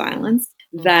sexualized violence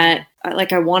that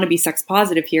like I want to be sex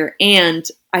positive here. And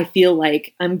I feel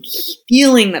like I'm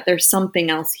feeling that there's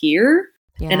something else here.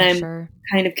 Yeah, and I'm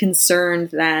kind of concerned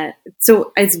that,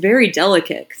 so it's very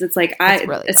delicate because it's like,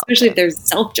 really especially if there's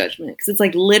self-judgment, because it's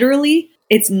like, literally,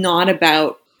 it's not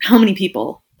about how many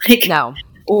people, like, no,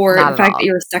 or Not the at fact all. that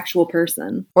you're a sexual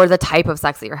person. Or the type of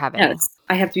sex that you're having. Yes,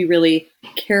 I have to be really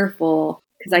careful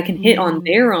because I can hit on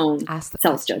their own Ask the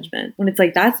self-judgment when it's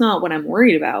like, that's not what I'm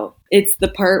worried about. It's the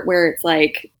part where it's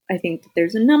like, I think that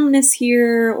there's a numbness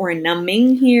here or a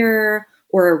numbing here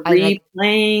or a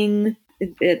replaying.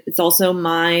 It's also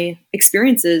my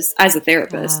experiences as a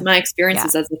therapist. My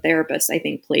experiences as a therapist, I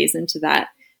think, plays into that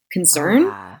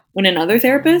concern. When another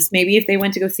therapist, maybe if they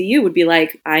went to go see you, would be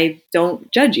like, I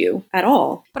don't judge you at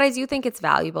all. But I do think it's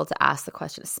valuable to ask the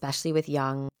question, especially with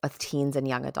teens and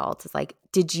young adults. It's like,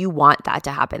 did you want that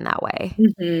to happen that way?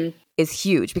 Mm-hmm. Is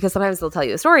huge, because sometimes they'll tell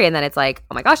you a story and then it's like,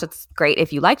 oh my gosh, that's great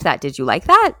if you liked that. Did you like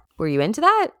that? Were you into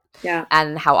that? Yeah.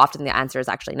 And how often the answer is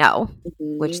actually no,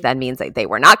 which then means that they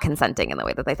were not consenting in the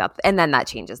way that they thought. And then that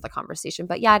changes the conversation.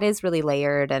 But yeah, it is really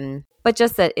layered. But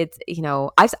just that it's,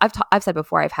 I've said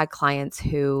before, I've had clients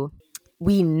who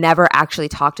we never actually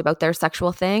talked about their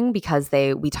sexual thing because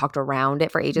we talked around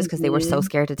it for ages because they were so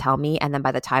scared to tell me. And then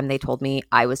by the time they told me,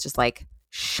 I was just like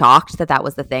shocked that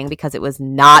was the thing because it was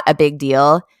not a big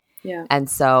deal. Yeah. And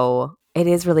so it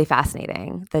is really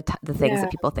fascinating, the things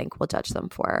that people think we'll judge them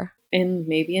for. And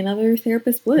maybe another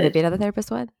therapist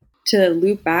would. To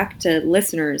loop back to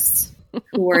listeners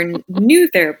who are new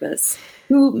therapists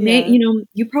who may,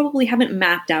 you probably haven't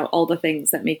mapped out all the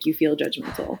things that make you feel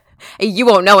judgmental. You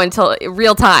won't know until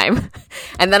real time.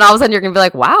 And then all of a sudden you're going to be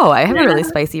like, wow, I have a really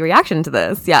spicy reaction to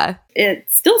this. Yeah.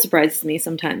 It still surprises me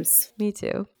sometimes. Me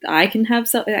too. I can have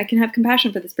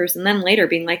compassion for this person. Then later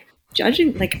being like,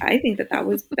 judging, like, I think that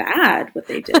was bad what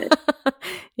they did.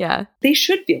 Yeah. They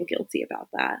should feel guilty about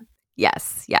that.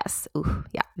 Yes. Ooh,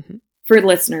 yeah. Mm-hmm. For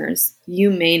listeners, you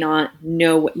may not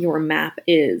know what your map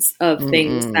is of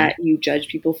things that you judge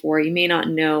people for. You may not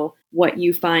know what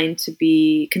you find to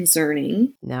be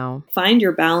concerning. No. Find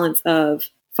your balance of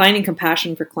finding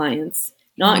compassion for clients,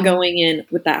 not going in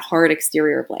with that hard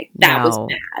exterior of like, that was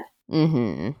bad.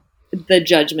 Mm-hmm. The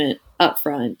judgment up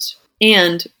front.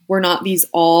 And we're not these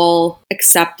all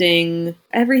accepting.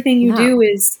 Everything you do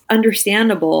is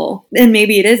understandable. And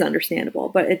maybe it is understandable,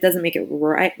 but it doesn't make it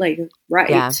right.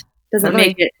 Yeah. Doesn't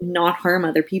make it not harm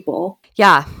other people.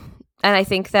 Yeah. And I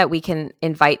think that we can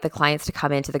invite the clients to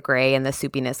come into the gray and the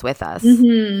soupiness with us.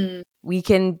 Mm-hmm. We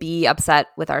can be upset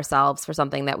with ourselves for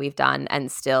something that we've done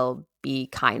and still be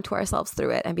kind to ourselves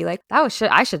through it and be like, I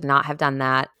should not have done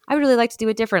that. I would really like to do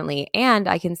it differently. And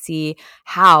I can see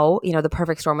how, the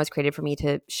perfect storm was created for me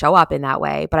to show up in that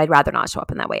way, but I'd rather not show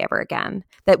up in that way ever again.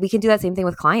 That we can do that same thing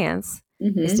with clients,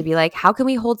 is to be like, how can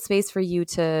we hold space for you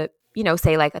to,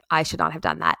 say like, I should not have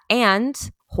done that, and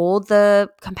hold the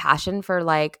compassion for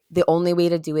like, the only way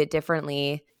to do it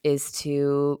differently is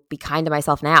to be kind to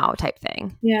myself now type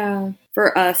thing. Yeah.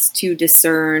 For us to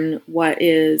discern what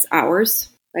is ours,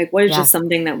 like what is just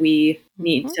something that we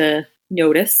need to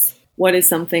notice, what is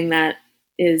something that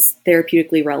is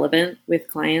therapeutically relevant with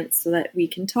clients so that we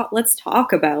can let's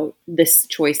talk about this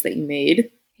choice that you made.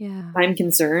 Yeah. I'm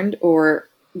concerned, or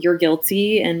you're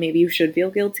guilty and maybe you should feel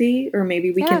guilty, or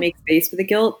maybe we can make space for the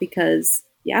guilt because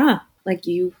like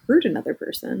you hurt another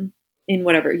person in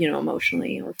whatever,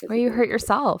 emotionally or physically. Or you hurt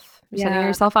yourself. You're setting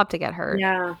yourself up to get hurt.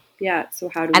 Yeah. So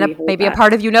how do we hold maybe that? A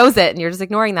part of you knows it and you're just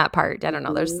ignoring that part. I don't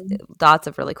know. There's lots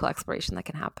of really cool exploration that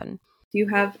can happen. Do you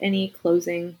have any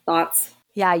closing thoughts?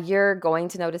 Yeah, you're going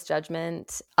to notice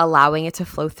judgment. Allowing it to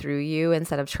flow through you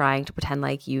instead of trying to pretend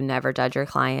like you never judge your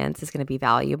clients is going to be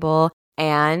valuable.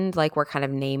 And like we're kind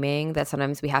of naming that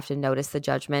sometimes we have to notice the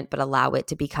judgment, but allow it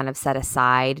to be kind of set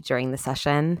aside during the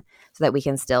session so that we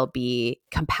can still be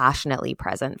compassionately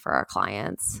present for our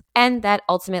clients. And that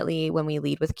ultimately, when we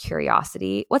lead with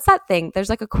curiosity, what's that thing? There's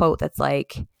like a quote that's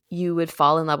like, you would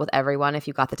fall in love with everyone if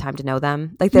you got the time to know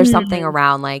them. Like there's something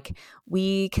around like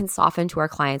we can soften to our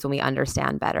clients when we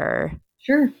understand better.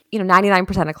 Sure.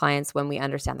 99% of clients, when we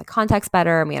understand the context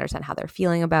better and we understand how they're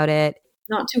feeling about it.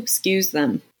 Not to excuse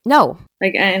them. No.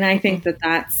 Like, and I think that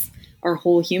that's our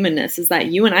whole humanness, is that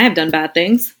you and I have done bad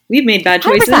things. We've made bad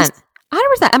choices. 100%.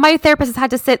 And my therapist has had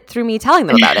to sit through me telling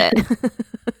them about it.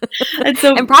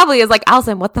 and probably is like,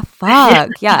 Allison, what the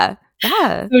fuck? Yeah.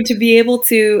 So to be able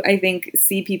to, I think,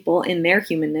 see people in their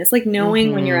humanness, like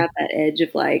knowing when you're at that edge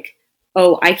of like,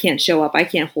 oh, I can't show up. I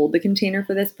can't hold the container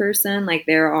for this person. Like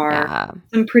there are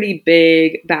some pretty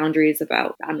big boundaries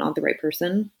about I'm not the right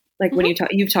person. Like when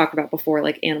you've talked about before,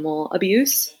 like animal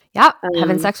abuse. Yeah.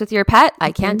 Having sex with your pet.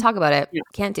 I can't talk about it. Yeah.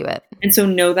 Can't do it. And so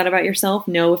know that about yourself.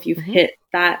 Know if you've hit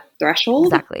that threshold.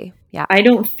 Exactly. Yeah. I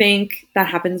don't think that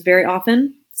happens very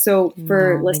often. So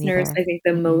for listeners, I think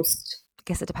the most... I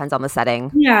guess it depends on the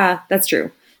setting. Yeah, that's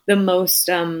true. The most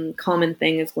common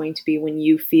thing is going to be when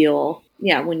you feel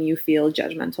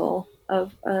judgmental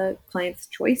of a client's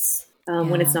choice.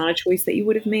 when it's not a choice that you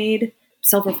would have made.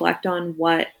 Self-reflect on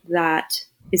what that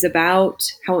is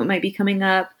about, how it might be coming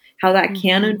up, how that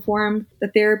can inform the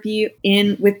therapy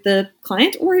with the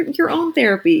client or your own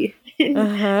therapy in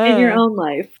your own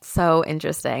life. So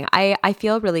interesting. I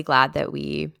feel really glad that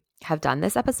we have done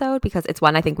this episode because it's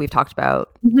one I think we've talked about,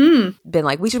 been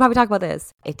like, we should probably talk about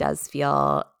this. It does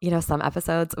feel, some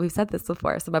episodes, we've said this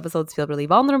before, some episodes feel really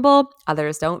vulnerable,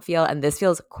 others don't feel, and this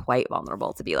feels quite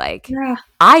vulnerable to be like,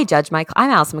 I'm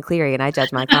Alison McCleary and I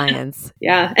judge my clients.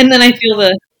 Yeah. And then I feel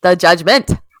the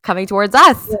judgment coming towards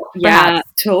us. Yeah,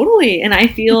 totally. And I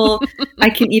feel,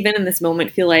 I can even in this moment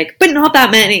feel like, but not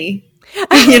that many,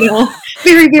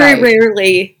 very, very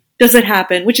rarely does it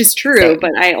happen, which is true,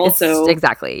 but I also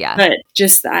but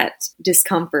just that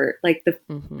discomfort, like the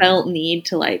felt need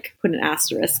to like put an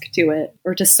asterisk to it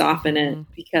or to soften it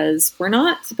because we're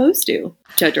not supposed to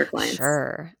judge our clients.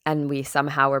 Sure. And we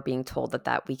somehow are being told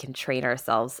that we can train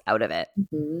ourselves out of it,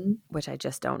 which I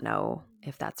just don't know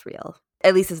if that's real.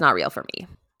 At least it's not real for me.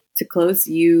 To close,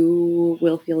 you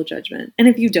will feel judgment. And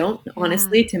if you don't,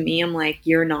 honestly, to me, I'm like,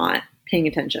 you're not paying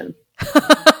attention.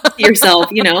 Yourself,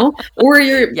 or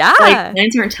your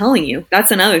clients aren't telling you.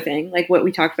 That's another thing, like what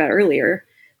we talked about earlier.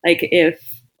 Like if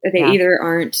they either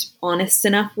aren't honest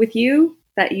enough with you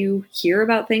that you hear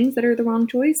about things that are the wrong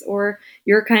choice, or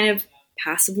you're kind of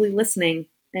passively listening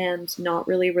and not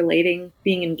really relating,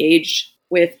 being engaged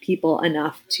with people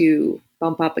enough to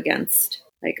bump up against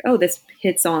like, oh, this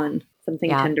hits on something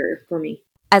tender for me.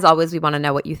 As always, we want to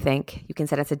know what you think. You can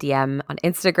send us a DM on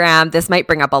Instagram. This might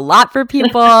bring up a lot for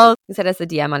people. You can send us a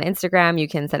DM on Instagram. You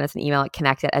can send us an email at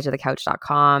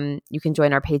connect@edgeofthecouch.com. You can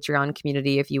join our Patreon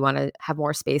community if you want to have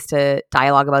more space to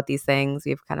dialogue about these things.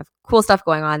 We have kind of cool stuff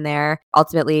going on there.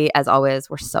 Ultimately, as always,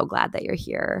 we're so glad that you're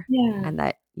here and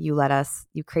that you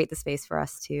create the space for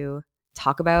us to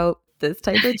talk about this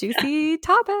type of juicy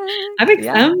topic.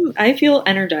 I feel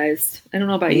energized. I don't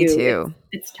know about you. Me too.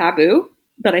 It's taboo,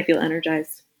 but I feel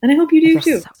energized. And I hope you do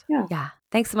too. Yeah.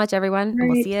 Thanks so much, everyone. Right.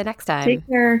 And we'll see you next time. Take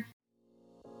care.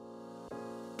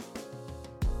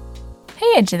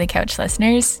 Hey, Edge of the Couch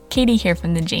listeners. Katie here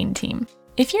from the Jane team.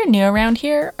 If you're new around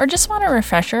here or just want a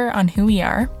refresher on who we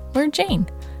are, we're Jane,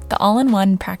 the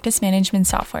all-in-one practice management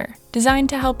software designed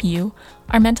to help you,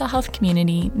 our mental health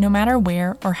community, no matter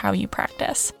where or how you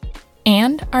practice.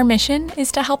 And our mission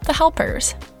is to help the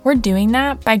helpers. We're doing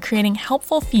that by creating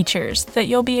helpful features that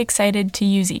you'll be excited to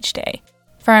use each day.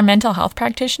 For our mental health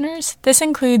practitioners, this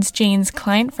includes Jane's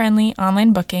client-friendly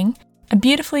online booking, a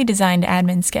beautifully designed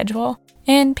admin schedule,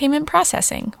 and payment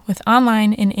processing with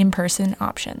online and in-person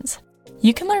options.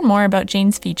 You can learn more about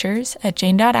Jane's features at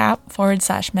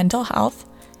jane.app/mental health,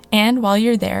 and while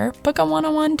you're there, book a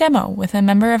one-on-one demo with a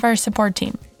member of our support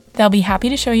team. They'll be happy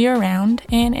to show you around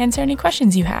and answer any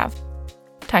questions you have.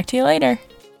 Talk to you later.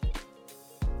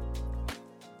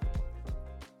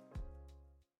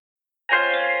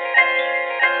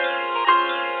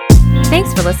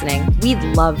 Thanks for listening. We'd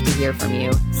love to hear from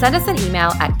you. Send us an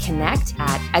email at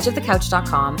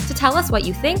connect@edgeofthecouch.com to tell us what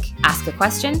you think, ask a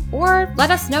question, or let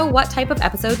us know what type of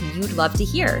episode you'd love to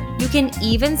hear. You can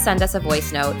even send us a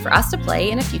voice note for us to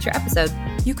play in a future episode.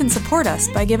 You can support us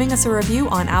by giving us a review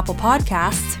on Apple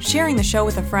Podcasts, sharing the show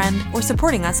with a friend, or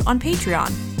supporting us on Patreon.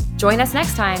 Join us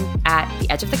next time at The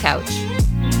Edge of the Couch.